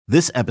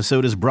This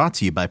episode is brought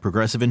to you by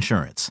Progressive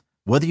Insurance.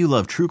 Whether you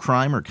love true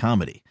crime or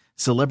comedy,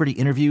 celebrity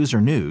interviews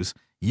or news,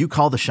 you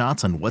call the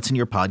shots on what's in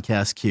your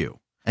podcast queue.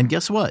 And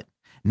guess what?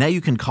 Now you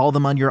can call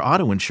them on your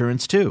auto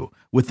insurance too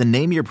with the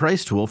Name Your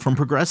Price tool from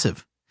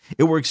Progressive.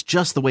 It works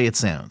just the way it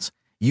sounds.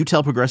 You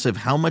tell Progressive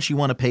how much you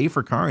want to pay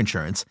for car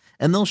insurance,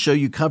 and they'll show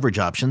you coverage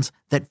options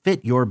that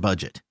fit your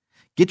budget.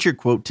 Get your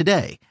quote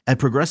today at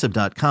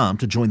Progressive.com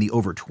to join the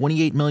over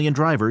 28 million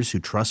drivers who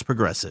trust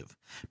Progressive.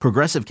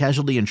 Progressive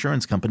Casualty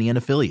Insurance Company and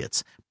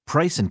Affiliates.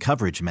 Price and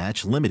coverage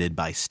match limited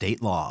by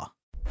state law.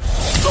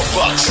 The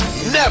Bucks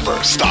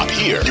never stop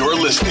here. You're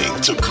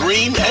listening to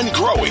Green and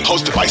Growing,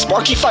 hosted by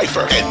Sparky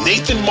Pfeiffer and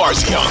Nathan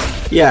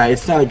Marzion. Yeah,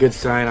 it's not a good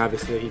sign.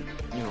 Obviously,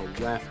 he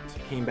left,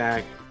 came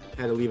back,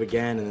 had to leave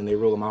again, and then they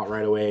rule him out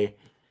right away.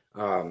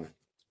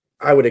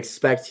 I would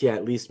expect he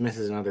at least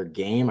misses another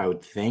game, I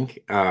would think.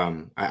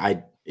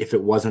 If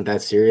it wasn't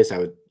that serious, I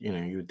would,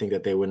 you would think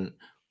that they wouldn't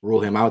rule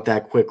him out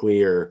that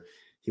quickly, or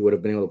he would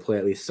have been able to play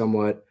at least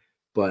somewhat.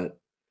 But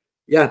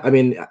yeah, I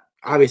mean,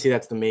 obviously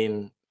that's the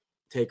main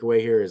takeaway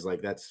here is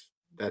like that's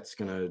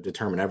going to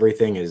determine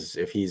everything, is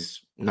if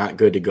he's not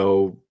good to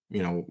go,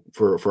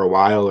 for a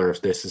while, or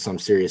if this is some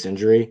serious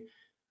injury,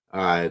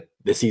 the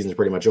season's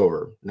pretty much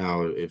over.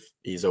 Now, if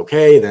he's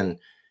okay, then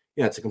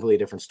it's a completely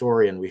different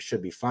story and we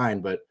should be fine.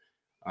 But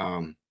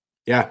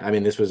yeah, I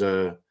mean, this was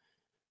a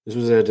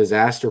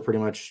disaster pretty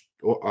much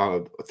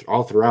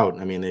all throughout.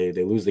 I mean,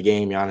 they lose the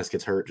game. Giannis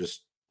gets hurt.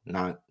 Just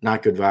not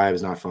good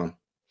vibes, not fun.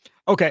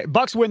 Okay,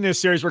 Bucks win this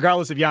series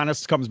regardless if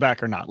Giannis comes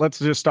back or not. Let's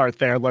just start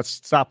there. Let's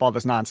stop all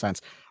this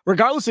nonsense.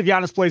 Regardless if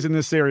Giannis plays in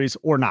this series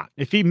or not,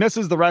 if he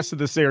misses the rest of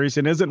the series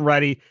and isn't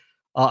ready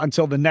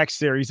until the next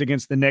series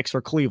against the Knicks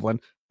or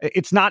Cleveland,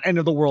 it's not end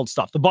of the world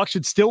stuff. The Bucks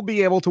should still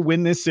be able to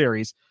win this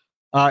series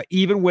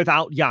even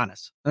without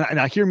Giannis.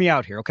 Now, hear me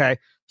out here, okay?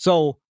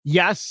 So,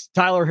 yes,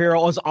 Tyler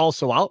Hero is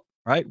also out,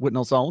 right?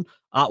 Whitnell's own,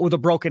 with a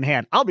broken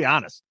hand. I'll be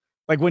honest.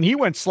 Like, when he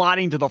went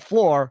sliding to the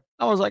floor,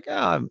 I was like,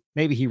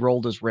 maybe he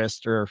rolled his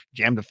wrist or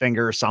jammed a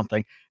finger or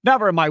something.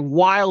 Never in my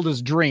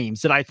wildest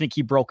dreams did I think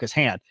he broke his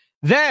hand.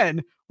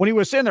 Then, when he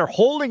was sitting there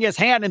holding his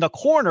hand in the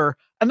corner,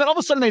 and then all of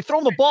a sudden they throw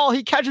him the ball,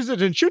 he catches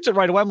it and shoots it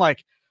right away. I'm like,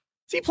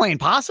 is he playing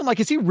possum? Like,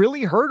 is he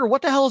really hurt or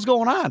what the hell is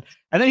going on?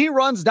 And then he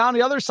runs down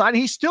the other side and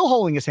he's still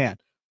holding his hand.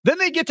 Then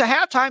they get to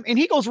halftime and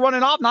he goes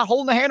running off, not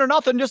holding the hand or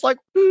nothing, just like,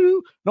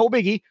 no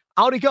biggie.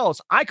 Out he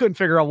goes. I couldn't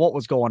figure out what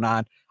was going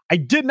on. I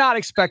did not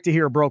expect to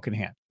hear a broken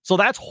hand. So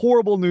that's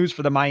horrible news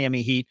for the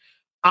Miami Heat,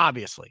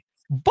 obviously.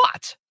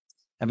 But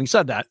having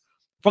said that,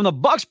 from the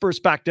Bucks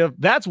perspective,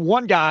 that's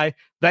one guy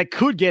that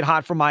could get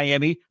hot for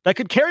Miami, that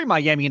could carry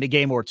Miami in a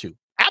game or two.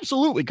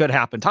 Absolutely could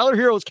happen. Tyler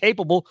Hero is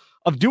capable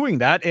of doing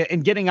that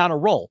and getting on a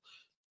roll.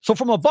 So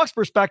from a Bucks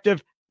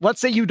perspective,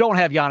 let's say you don't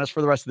have Giannis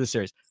for the rest of the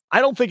series. I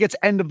don't think it's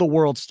end of the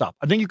world stuff.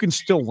 I think you can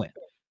still win.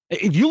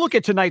 If you look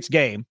at tonight's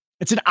game,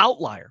 it's an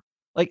outlier.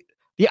 Like,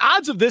 the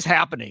odds of this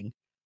happening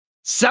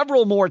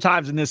several more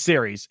times in this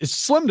series is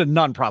slim to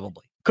none,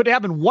 probably. Could it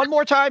happen one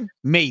more time?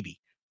 Maybe.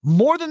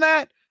 More than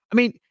that? I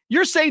mean,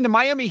 you're saying the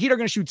Miami Heat are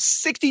going to shoot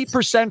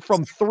 60%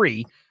 from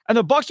three, and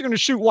the Bucks are going to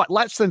shoot,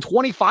 less than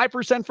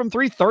 25% from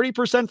three,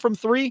 30% from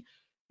three?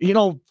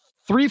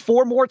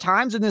 3-4 more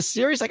times in this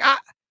series? Like,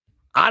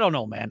 I don't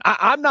know, man.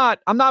 I'm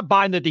not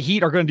buying that the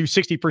Heat are going to do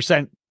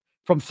 60%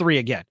 from three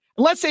again.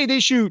 And let's say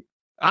they shoot,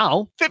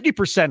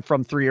 50%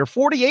 from three or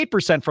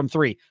 48% from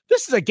three.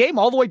 This is a game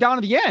all the way down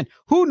to the end.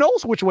 Who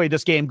knows which way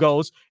this game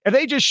goes if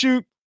they just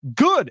shoot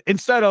good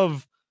instead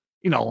of,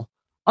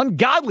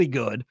 ungodly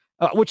good,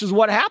 which is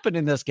what happened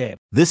in this game.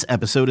 This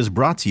episode is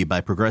brought to you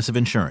by Progressive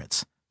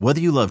Insurance.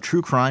 Whether you love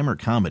true crime or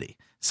comedy,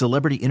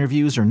 celebrity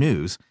interviews or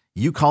news,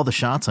 you call the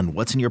shots on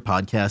what's in your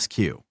podcast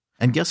queue.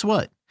 And guess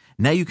what?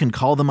 Now you can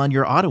call them on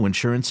your auto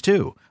insurance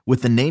too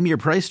with the Name Your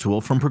Price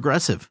tool from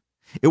Progressive.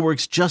 It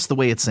works just the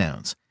way it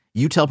sounds.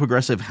 You tell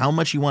Progressive how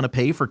much you want to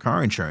pay for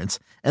car insurance,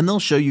 and they'll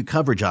show you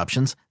coverage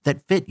options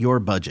that fit your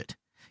budget.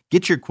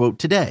 Get your quote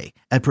today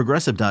at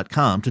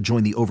Progressive.com to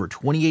join the over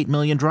 28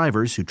 million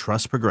drivers who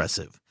trust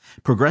Progressive.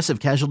 Progressive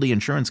Casualty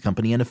Insurance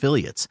Company and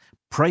Affiliates.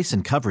 Price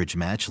and coverage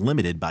match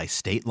limited by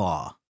state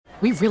law.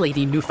 We really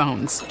need new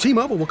phones.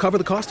 T-Mobile will cover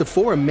the cost of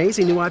 4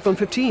 amazing new iPhone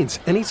 15s,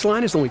 and each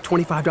line is only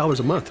 $25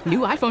 a month. New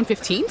iPhone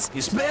 15s?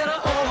 It's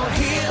better over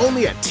here.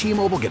 Only at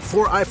T-Mobile, get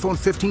 4 iPhone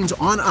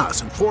 15s on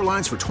us and 4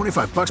 lines for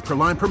 $25 per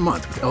line per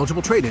month with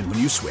eligible trade-in when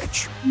you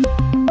switch.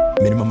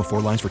 Minimum of 4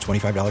 lines for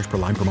 $25 per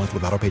line per month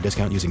with autopay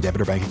discount using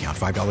debit or bank account.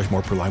 $5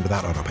 more per line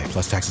without autopay,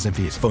 plus taxes and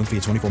fees. Phone fee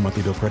at 24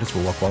 monthly bill credits for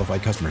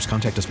well-qualified customers.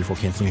 Contact us before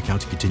canceling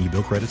account to continue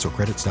bill credits or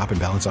credit stop and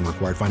balance on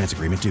required finance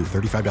agreement due.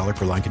 $35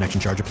 per line connection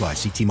charge applies.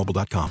 See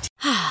T-Mobile.com.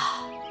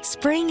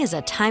 Spring is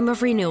a time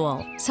of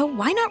renewal, so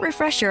why not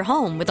refresh your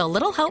home with a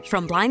little help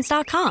from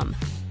Blinds.com?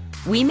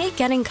 We make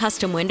getting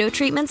custom window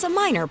treatments a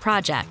minor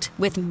project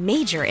with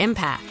major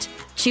impact.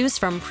 Choose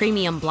from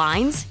premium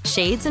blinds,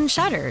 shades, and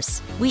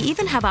shutters. We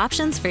even have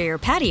options for your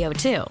patio,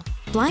 too.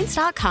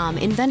 Blinds.com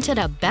invented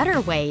a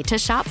better way to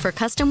shop for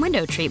custom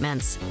window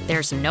treatments.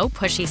 There's no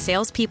pushy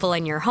salespeople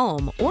in your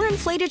home or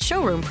inflated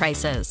showroom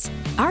prices.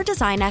 Our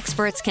design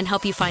experts can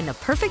help you find the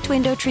perfect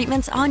window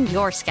treatments on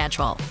your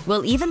schedule.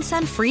 We'll even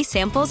send free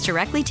samples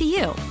directly to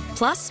you.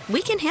 Plus,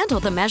 we can handle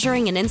the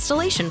measuring and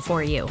installation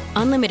for you.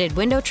 Unlimited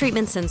window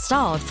treatments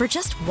installed for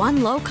just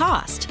one low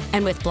cost.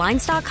 And with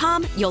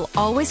Blinds.com, you'll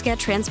always get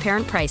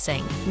transparent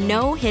pricing.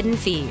 No hidden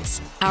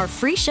fees. Our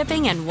free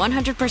shipping and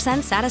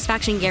 100%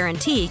 satisfaction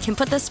guarantee can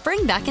put the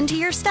spring back into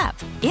your step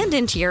and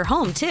into your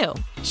home, too.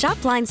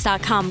 Shop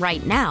Blinds.com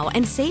right now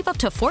and save up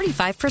to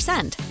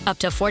 45%. Up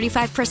to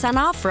 45%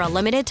 off for a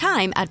limited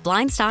time at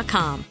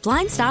Blinds.com.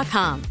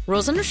 Blinds.com.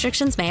 Rules and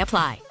restrictions may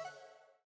apply.